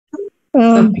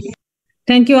Um,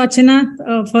 Thank you,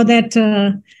 Archana, for that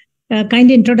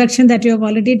kind introduction that you have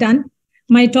already done.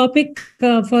 My topic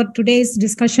for today's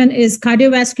discussion is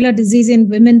cardiovascular disease in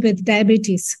women with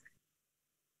diabetes.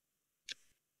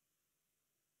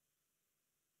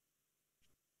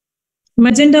 My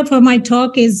agenda for my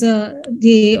talk is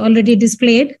already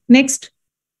displayed. Next.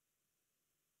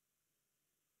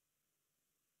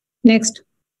 Next.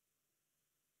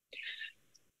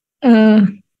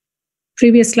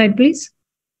 Previous slide, please.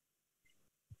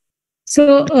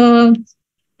 So,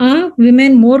 are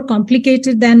women more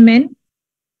complicated than men?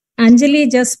 Anjali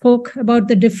just spoke about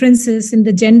the differences in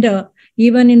the gender,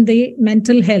 even in the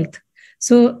mental health.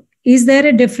 So, is there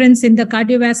a difference in the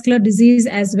cardiovascular disease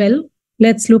as well?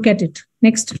 Let's look at it.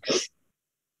 Next.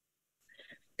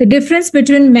 The difference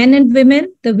between men and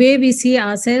women, the way we see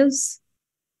ourselves.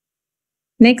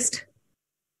 Next.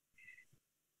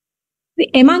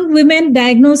 Among women,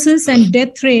 diagnosis and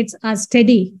death rates are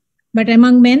steady, but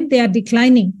among men, they are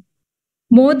declining.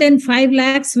 More than 5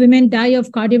 lakhs women die of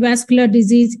cardiovascular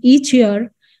disease each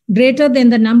year, greater than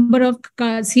the number of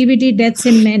CVD deaths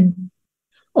in men.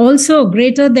 Also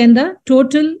greater than the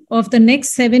total of the next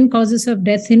 7 causes of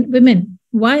death in women.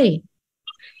 Why?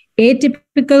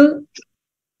 Atypical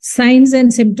signs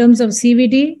and symptoms of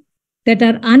CVD that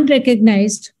are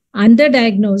unrecognized,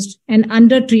 underdiagnosed, and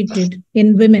undertreated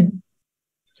in women.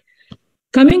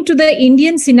 Coming to the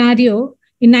Indian scenario,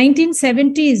 in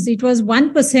 1970s, it was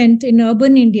 1% in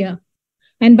urban India.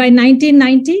 And by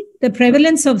 1990, the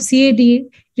prevalence of CAD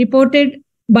reported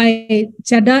by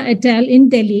Chadha et al. In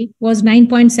Delhi was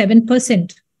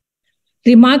 9.7%.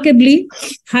 Remarkably,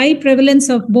 high prevalence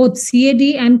of both CAD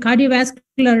and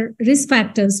cardiovascular risk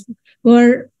factors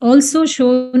were also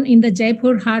shown in the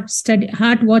Jaipur Heart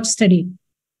Watch study,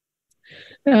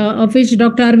 of which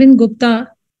Dr. Arvind Gupta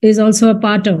is also a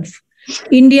part of.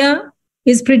 India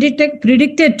is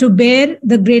predicted to bear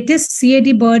the greatest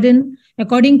CAD burden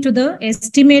according to the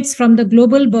estimates from the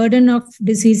Global Burden of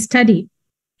Disease study.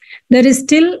 There is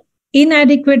still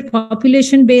inadequate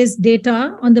population-based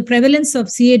data on the prevalence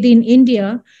of CAD in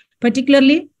India,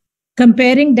 particularly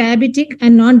comparing diabetic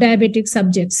and non-diabetic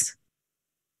subjects.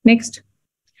 Next.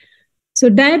 So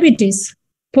diabetes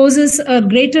poses a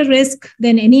greater risk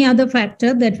than any other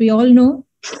factor that we all know.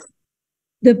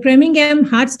 The Birmingham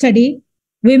Heart Study,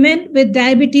 women with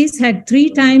diabetes had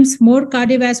 3 times more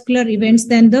cardiovascular events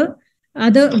than the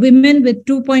other women, with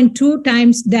 2.2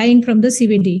 times dying from the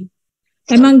CVD.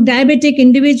 Among diabetic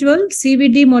individuals,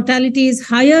 CVD mortality is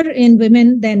higher in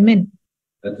women than men.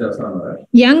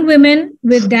 Young women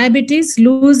with diabetes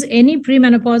lose any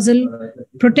premenopausal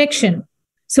protection.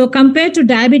 So compared to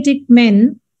diabetic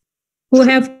men who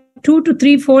have 2 to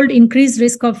 3-fold increased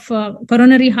risk of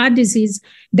coronary heart disease,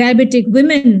 diabetic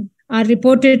women are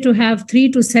reported to have 3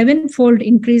 to 7-fold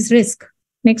increased risk.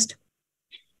 Next.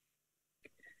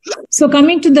 So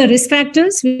coming to the risk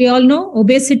factors, we all know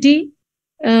obesity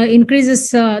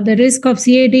increases the risk of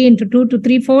CAD into 2 to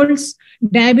 3-folds.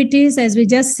 Diabetes, as we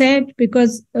just said,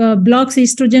 because blocks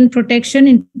estrogen protection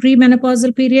in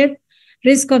premenopausal period,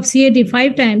 risk of CAD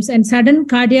 5 times, and sudden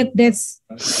cardiac deaths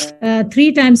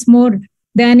 3 times more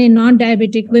than in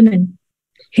non-diabetic women.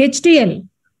 HDL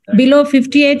below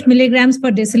 58 milligrams per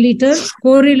deciliter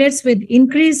correlates with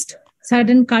increased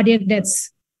sudden cardiac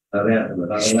deaths.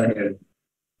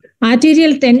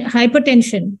 Arterial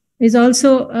hypertension is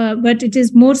also, but it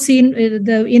is more seen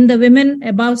in the women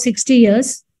above 60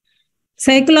 years.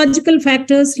 Psychological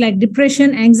factors like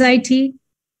depression, anxiety,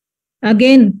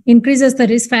 again, increases the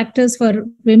risk factors for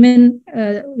women,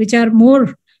 which are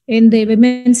more in the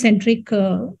women-centric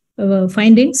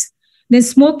findings. Then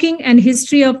smoking and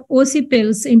history of OC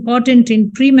pills important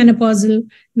in premenopausal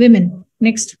women.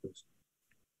 Next.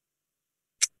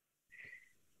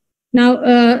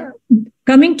 Now,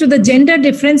 coming to the gender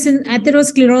difference in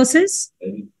atherosclerosis,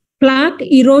 plaque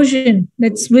erosion,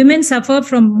 that's women suffer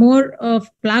from more of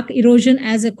plaque erosion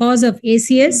as a cause of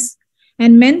ACS,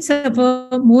 and men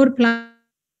suffer more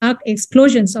plaque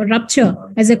explosions or rupture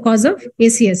as a cause of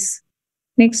ACS.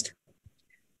 Next.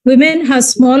 Women have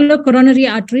smaller coronary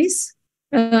arteries.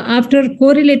 After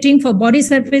correlating for body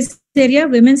surface area,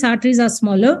 women's arteries are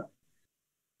smaller.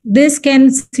 This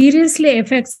can seriously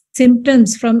affect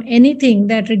symptoms from anything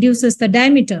that reduces the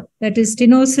diameter, that is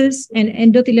stenosis and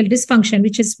endothelial dysfunction,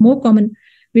 which is more common,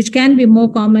 which can be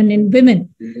more common in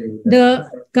women.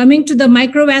 Coming to the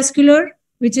microvascular,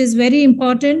 which is very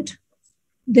important,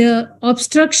 the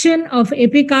obstruction of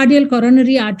epicardial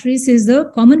coronary arteries is the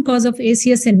common cause of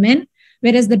ACS in men,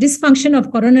 whereas the dysfunction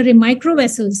of coronary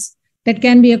microvessels that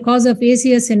can be a cause of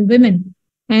ACS in women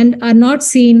and are not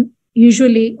seen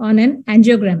usually on an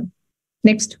angiogram.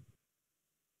 Next.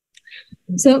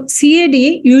 So CAD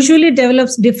usually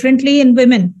develops differently in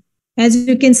women. As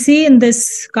you can see in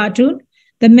this cartoon,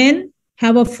 the men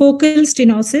have a focal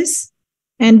stenosis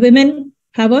and women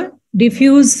have a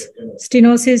diffuse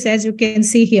stenosis, as you can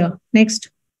see here. Next.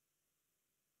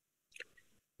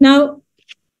 Now,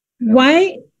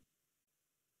 why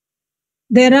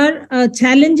there are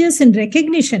challenges in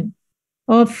recognition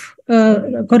of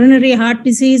coronary heart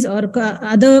disease or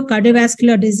other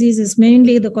cardiovascular diseases,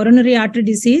 mainly the coronary artery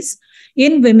disease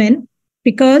in women,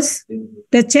 because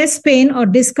the chest pain or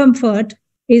discomfort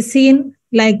is seen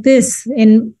like this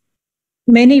in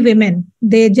many women.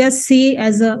 They just see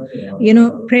as a,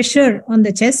 pressure on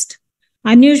the chest,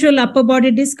 unusual upper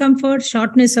body discomfort,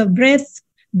 shortness of breath,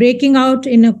 breaking out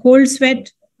in a cold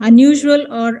sweat, unusual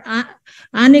or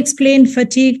unexplained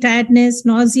fatigue, tiredness,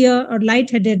 nausea, or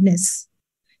lightheadedness.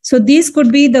 So these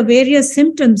could be the various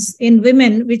symptoms in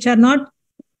women which are not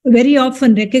very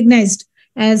often recognized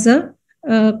as a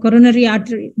coronary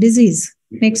artery disease.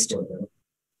 Next.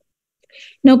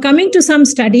 Now, coming to some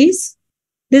studies.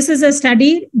 This is a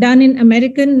study done in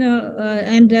American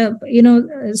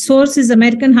source is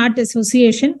American Heart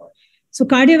Association. So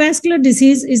cardiovascular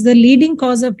disease is the leading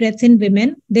cause of death in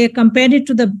women. They compared it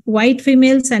to the white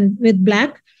females and with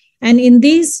black. And in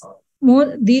these,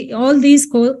 all these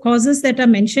causes that are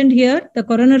mentioned here, the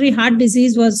coronary heart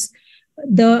disease was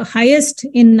the highest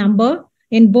in number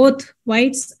in both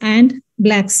whites and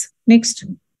blacks. Next.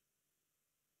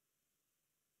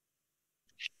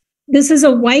 This is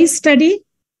a WISE study,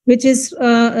 which is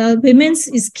Women's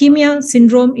Ischemia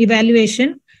Syndrome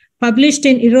Evaluation, published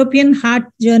in European Heart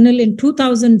Journal in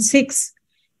 2006,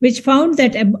 which found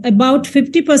that about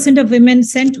 50% of women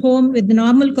sent home with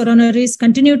normal coronaries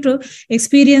continue to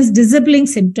experience disabling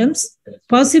symptoms,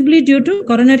 possibly due to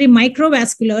coronary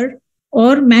microvascular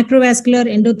or macrovascular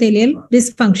endothelial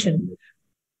dysfunction.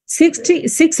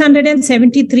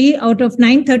 673 out of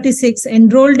 936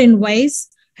 enrolled in WISE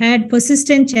had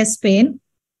persistent chest pain,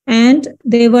 and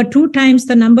there were 2 times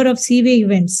the number of CV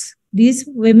events. These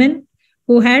women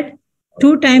who had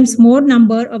 2 times more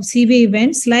number of CV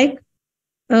events like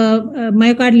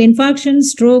myocardial infarction,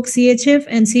 stroke, CHF,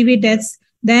 and CV deaths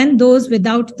than those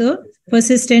without the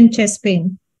persistent chest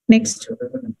pain. Next.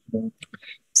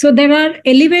 So there are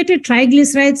elevated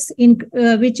triglycerides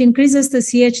which increases the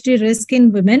CHD risk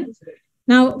in women.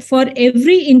 Now, for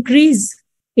every increase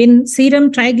in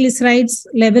serum triglycerides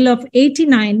level of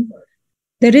 89,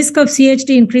 the risk of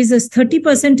CHD increases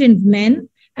 30% in men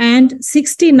and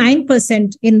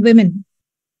 69% in women.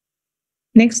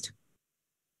 Next.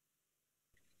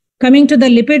 Coming to the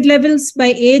lipid levels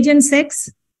by age and sex,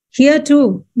 here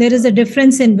too, there is a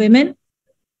difference in women.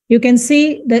 You can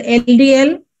see the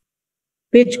LDL,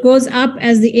 which goes up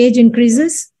as the age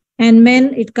increases, and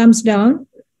men, it comes down.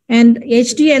 And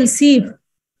HDL-C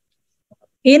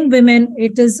in women,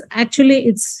 it is actually,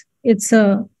 it's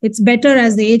better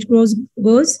as the age goes.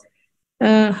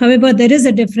 However, there is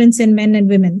a difference in men and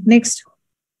women. Next.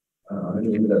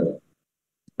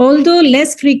 Although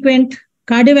less frequent,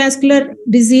 cardiovascular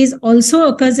disease also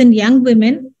occurs in young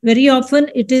women. Very often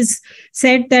it is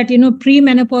said that,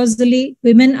 premenopausally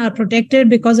women are protected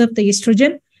because of the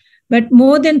estrogen, but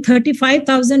more than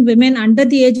 35,000 women under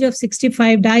the age of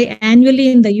 65 die annually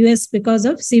in the US because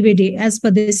of CVD, as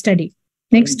per this study.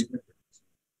 Next.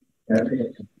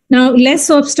 Now, less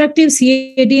obstructive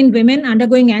CAD in women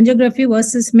undergoing angiography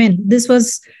versus men. This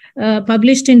was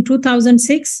published in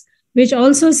 2006, which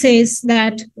also says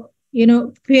that,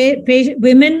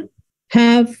 women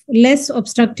have less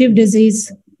obstructive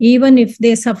disease, even if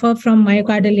they suffer from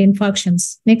myocardial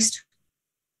infarctions. Next.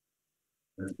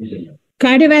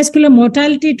 Cardiovascular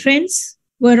mortality trends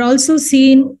were also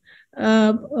seen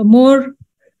more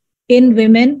in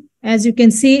women, as you can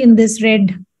see in this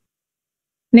red.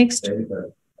 Next.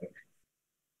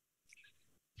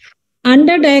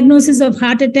 Underdiagnosis of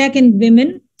heart attack in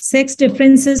women, sex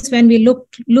differences when we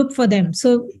look for them.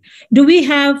 So do we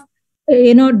have,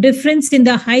 difference in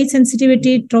the high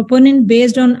sensitivity troponin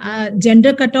based on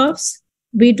gender cutoffs?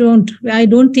 We don't. I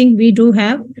don't think we do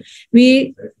have.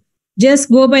 We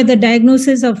just go by the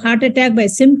diagnosis of heart attack by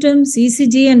symptoms,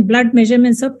 ECG, and blood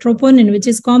measurements of troponin, which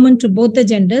is common to both the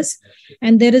genders.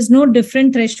 And there is no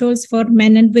different thresholds for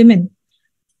men and women.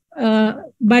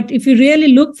 But if you really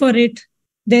look for it,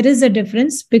 there is a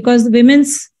difference because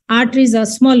women's arteries are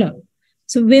smaller.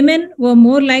 So women were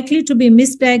more likely to be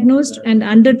misdiagnosed and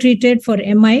undertreated for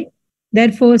MI.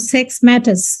 Therefore, sex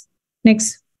matters.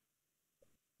 Next.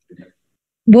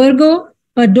 Virgo,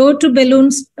 a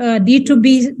door-to-balloon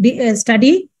D2B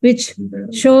study, which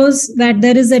shows that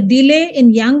there is a delay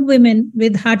in young women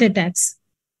with heart attacks.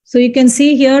 So you can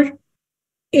see here,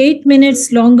 8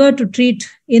 minutes longer to treat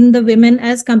in the women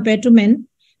as compared to men,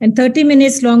 and 30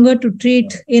 minutes longer to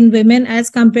treat in women as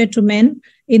compared to men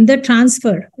in the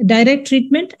transfer, direct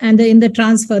treatment and in the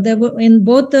transfer. There were, in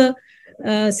both the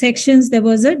sections, there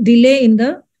was a delay in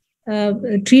the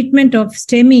treatment of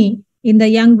STEMI in the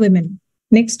young women.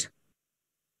 Next.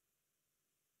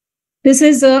 This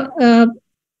is a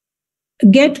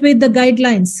Get With the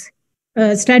Guidelines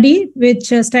study,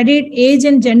 which studied age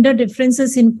and gender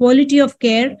differences in quality of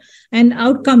care and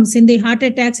outcomes in the heart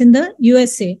attacks in the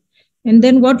USA. And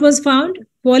then what was found?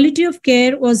 Quality of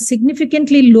care was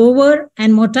significantly lower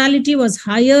and mortality was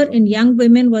higher in young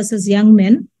women versus young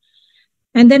men.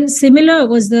 And then similar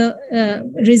was the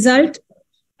result,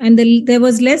 and there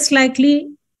was less likely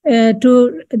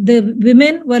the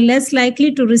women were less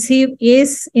likely to receive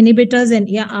ACE inhibitors and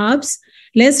ARBs,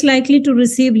 less likely to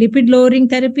receive lipid-lowering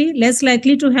therapy, less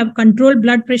likely to have controlled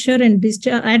blood pressure and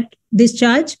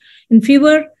discharge, and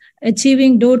fewer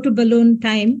achieving door-to-balloon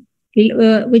time,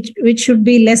 which should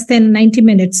be less than 90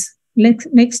 minutes.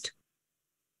 Next.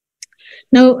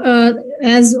 Now,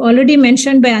 as already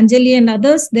mentioned by Anjali and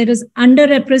others, there is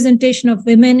underrepresentation of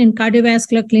women in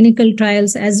cardiovascular clinical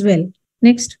trials as well.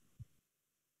 Next.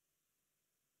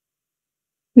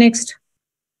 Next.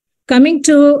 Coming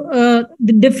to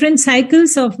the different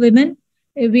cycles of women,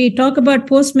 we talk about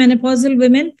postmenopausal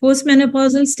women.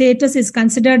 Postmenopausal status is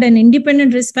considered an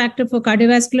independent risk factor for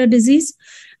cardiovascular disease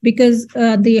because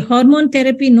the hormone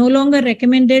therapy no longer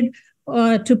recommended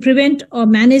to prevent or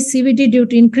manage CVD due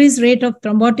to increased rate of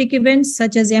thrombotic events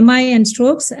such as MI and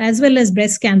strokes, as well as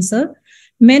breast cancer.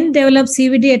 Men develop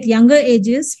CVD at younger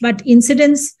ages, but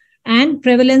incidence and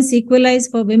prevalence equalize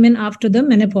for women after the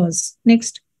menopause.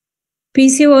 Next.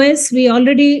 PCOS, we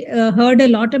already heard a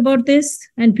lot about this,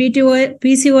 and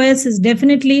PCOS is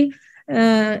definitely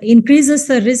increases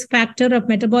the risk factor of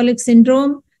metabolic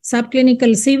syndrome,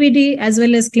 subclinical CVD, as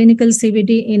well as clinical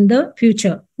CVD in the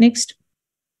future. Next.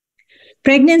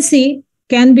 Pregnancy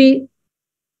can be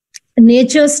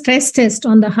nature's stress test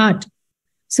on the heart.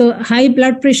 So high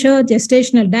blood pressure,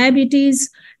 gestational diabetes,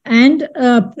 and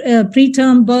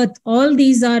preterm birth, all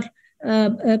these are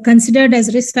considered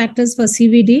as risk factors for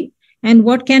CVD. And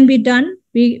what can be done?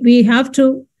 We have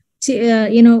to,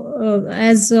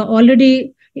 as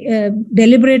already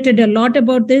deliberated a lot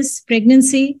about this,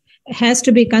 pregnancy has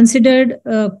to be considered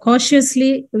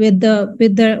cautiously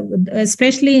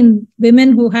especially in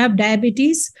women who have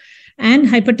diabetes and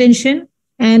hypertension,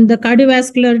 and the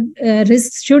cardiovascular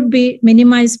risks should be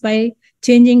minimized by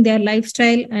changing their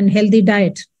lifestyle and healthy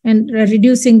diet and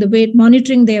reducing the weight,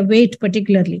 monitoring their weight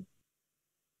particularly.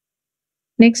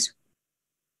 Next.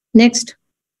 Next.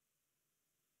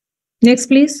 Next,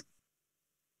 please.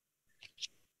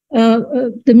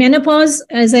 The menopause,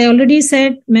 as I already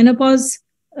said, menopause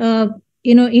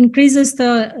increases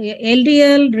the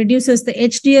LDL, reduces the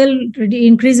HDL,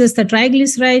 increases the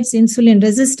triglycerides, insulin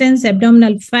resistance,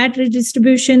 abdominal fat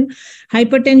redistribution,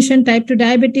 hypertension, type 2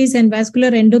 diabetes, and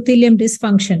vascular endothelium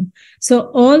dysfunction. So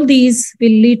all these will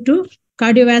lead to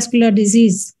cardiovascular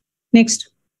disease. Next.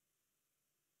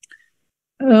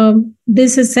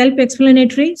 This is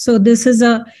self-explanatory. So this is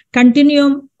a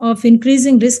continuum of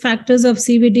increasing risk factors of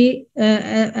CVD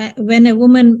when a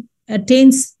woman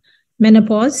attains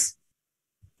menopause.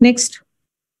 Next.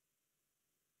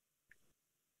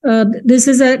 This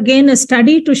is again a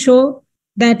study to show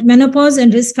that menopause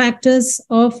and risk factors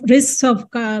of risks of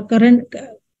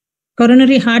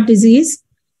coronary heart disease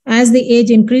as the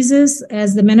age increases,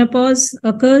 as the menopause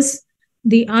occurs,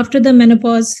 after the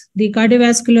menopause, the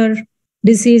cardiovascular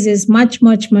disease is much,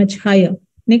 much, much higher.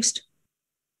 Next.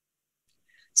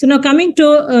 So now coming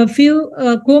to a few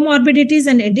comorbidities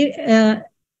and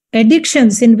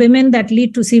addictions in women that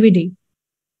lead to CVD.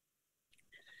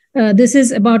 This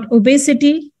is about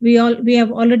obesity. We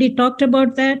have already talked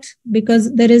about that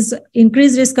because there is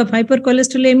increased risk of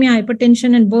hypercholesterolemia,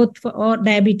 hypertension, and both or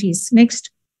diabetes. Next.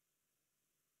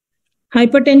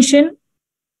 Hypertension,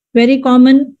 very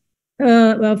common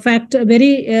factor,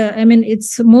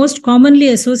 it's most commonly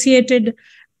associated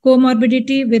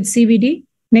comorbidity with CVD.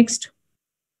 Next.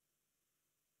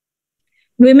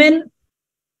 Women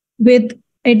with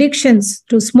addictions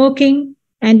to smoking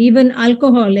and even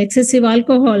alcohol, excessive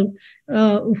alcohol,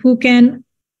 who can,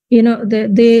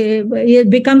 it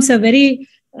becomes a very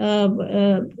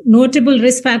notable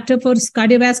risk factor for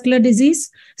cardiovascular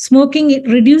disease. Smoking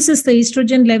reduces the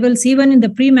estrogen levels even in the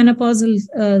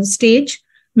premenopausal stage.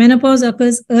 Menopause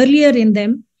occurs earlier in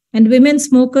them, and women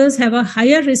smokers have a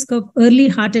higher risk of early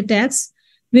heart attacks.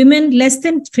 Women less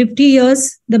than 50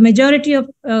 years, the majority of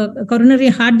coronary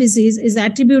heart disease is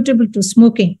attributable to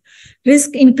smoking.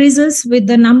 Risk increases with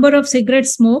the number of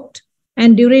cigarettes smoked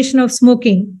and duration of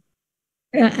smoking,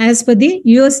 as per the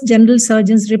US General's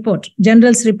report.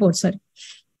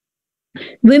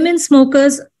 Women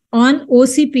smokers on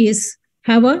OCPs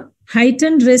have a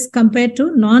heightened risk compared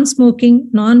to non-smoking,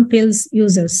 non-pills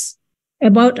users,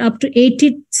 about up to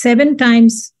 87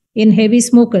 times in heavy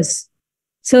smokers.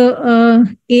 So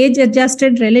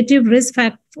age-adjusted relative risk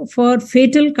factor for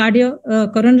fatal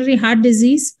coronary heart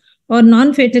disease or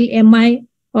non-fatal MI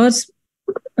or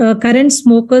current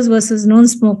smokers versus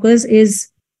non-smokers is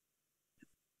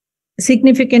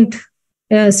significant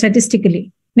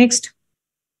statistically. Next.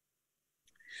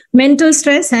 Mental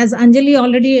stress, as Anjali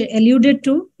already alluded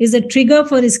to, is a trigger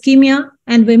for ischemia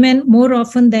and women more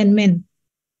often than men.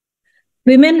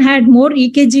 Women had more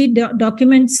EKG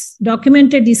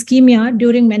documented ischemia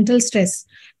during mental stress,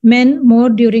 men more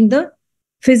during the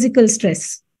physical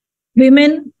stress.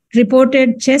 Women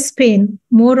reported chest pain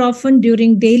more often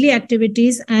during daily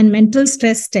activities and mental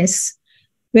stress tests,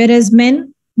 whereas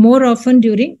men more often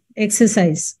during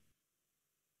exercise.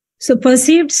 So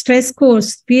perceived stress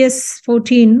scores,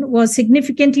 PS14, was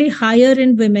significantly higher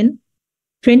in women,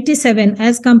 27,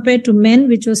 as compared to men,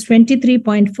 which was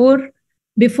 23.4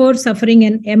 before suffering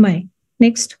an MI.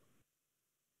 Next.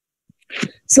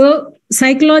 So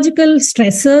psychological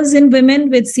stressors in women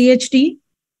with CHD,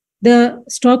 the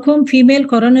Stockholm Female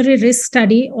Coronary Risk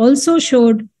Study also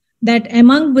showed that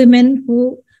among women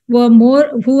who were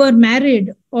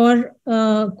married or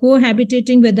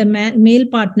cohabitating with a male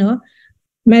partner,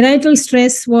 marital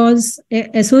stress was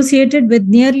associated with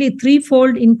nearly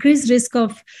threefold increased risk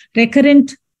of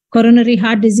recurrent coronary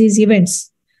heart disease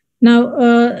events. Now,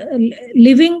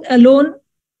 living alone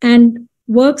and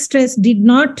work stress did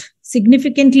not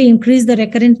significantly increase the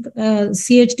recurrent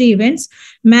CHD events.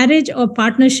 Marriage or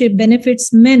partnership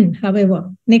benefits men,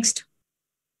 however. Next.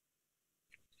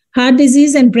 Heart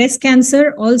disease and breast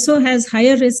cancer also has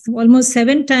higher risk, almost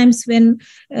 7 times when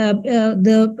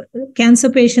the cancer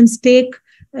patients take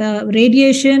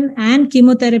radiation and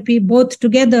chemotherapy both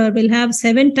together will have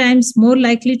 7 times more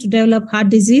likely to develop heart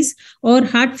disease or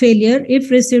heart failure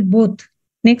if received both.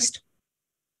 Next.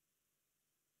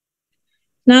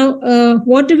 Now,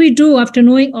 what do we do after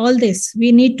knowing all this?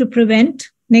 We need to prevent.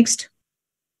 Next.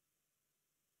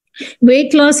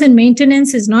 Weight loss and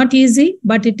maintenance is not easy,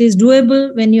 but it is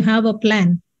doable when you have a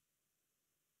plan.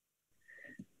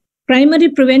 Primary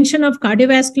prevention of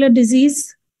cardiovascular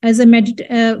disease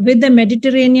with the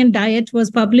Mediterranean diet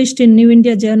was published in New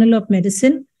India Journal of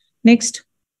Medicine. Next.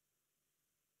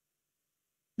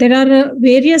 There are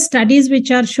various studies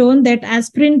which are shown that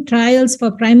aspirin trials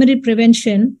for primary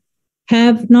prevention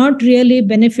have not really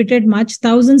benefited much.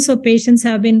 Thousands of patients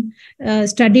have been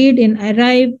studied in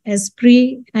ARRIVE,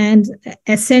 ESPRIT, and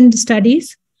ASCEND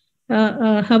studies.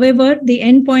 However, the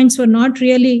endpoints were not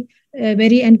really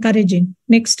very encouraging.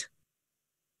 Next.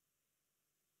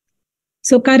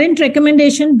 So current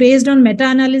recommendation based on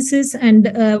meta-analysis and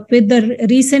with the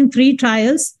recent 3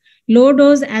 trials,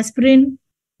 low-dose aspirin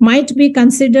might be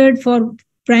considered for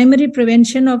primary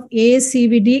prevention of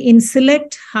ASCVD in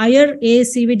select higher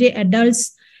ASCVD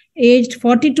adults aged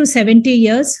 40 to 70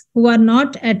 years who are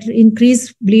not at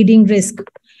increased bleeding risk.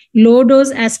 Low-dose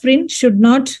aspirin should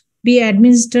not be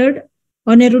administered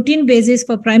on a routine basis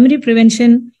for primary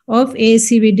prevention of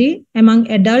ASCVD among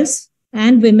adults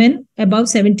and women above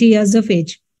 70 years of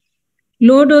age.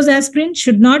 Low-dose aspirin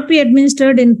should not be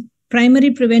administered in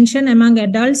primary prevention among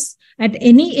adults at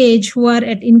any age who are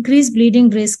at increased bleeding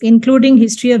risk, including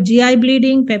history of GI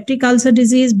bleeding, peptic ulcer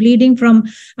disease, bleeding from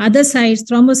other sites,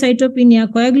 thrombocytopenia,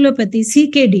 coagulopathy,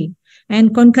 CKD,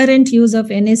 and concurrent use of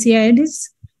NSAIDs,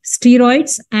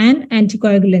 steroids, and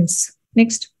anticoagulants.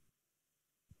 Next.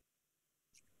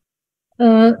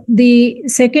 The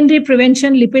secondary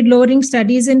prevention lipid lowering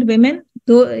studies in women,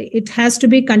 though it has to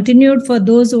be continued for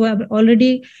those who have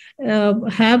already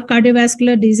have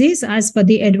cardiovascular disease as per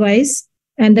the advice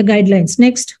and the guidelines.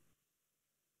 Next.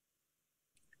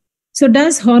 So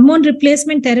does hormone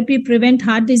replacement therapy prevent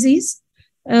heart disease?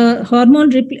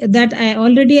 That I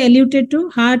already alluded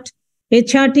to,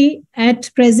 HRT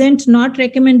at present not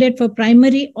recommended for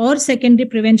primary or secondary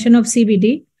prevention of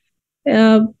CVD.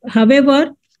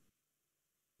 However,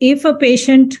 if a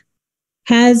patient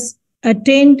has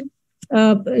attained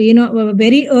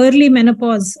very early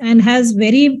menopause and has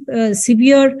very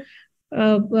severe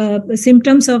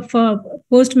symptoms of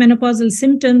postmenopausal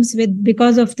symptoms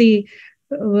because of the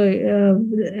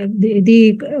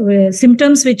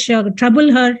symptoms which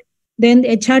trouble her, then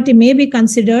HRT may be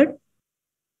considered.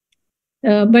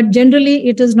 But generally,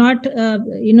 it is not.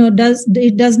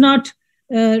 It does not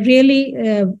really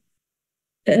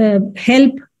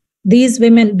help these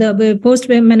women, the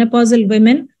postmenopausal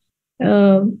women,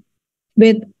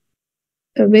 with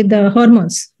the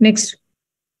hormones. Next.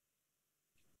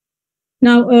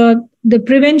 Now, the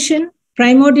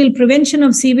primordial prevention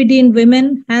of CVD in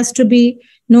women has to be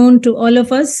known to all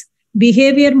of us.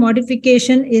 Behavior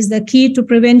modification is the key to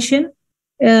prevention.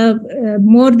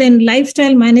 More than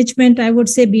lifestyle management, I would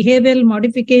say behavioral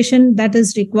modification that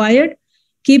is required.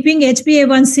 Keeping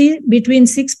HbA1c between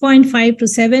 6.5 to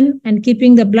 7 and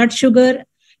keeping the blood sugar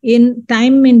in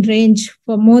range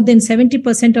for more than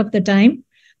 70% of the time.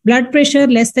 Blood pressure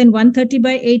less than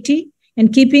 130/80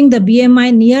 and keeping the BMI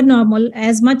near normal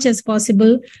as much as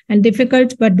possible and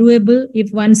difficult but doable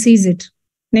if one sees it.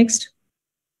 Next.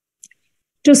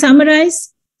 To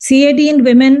summarize, CAD in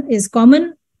women is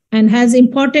common and has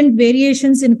important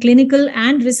variations in clinical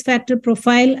and risk factor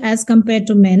profile as compared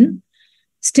to men.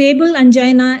 Stable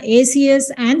angina,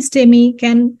 ACS, and STEMI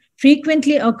can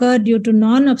frequently occur due to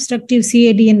non-obstructive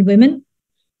CAD in women.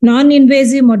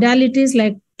 Non-invasive modalities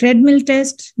like treadmill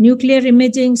test, nuclear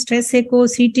imaging, stress echo,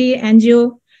 CT,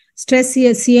 angio, stress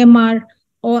CMR,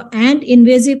 and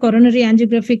invasive coronary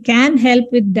angiography can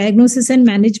help with diagnosis and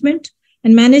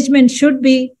management should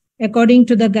be according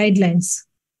to the guidelines.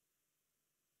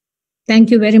 Thank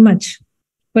you very much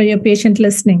for your patient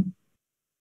listening.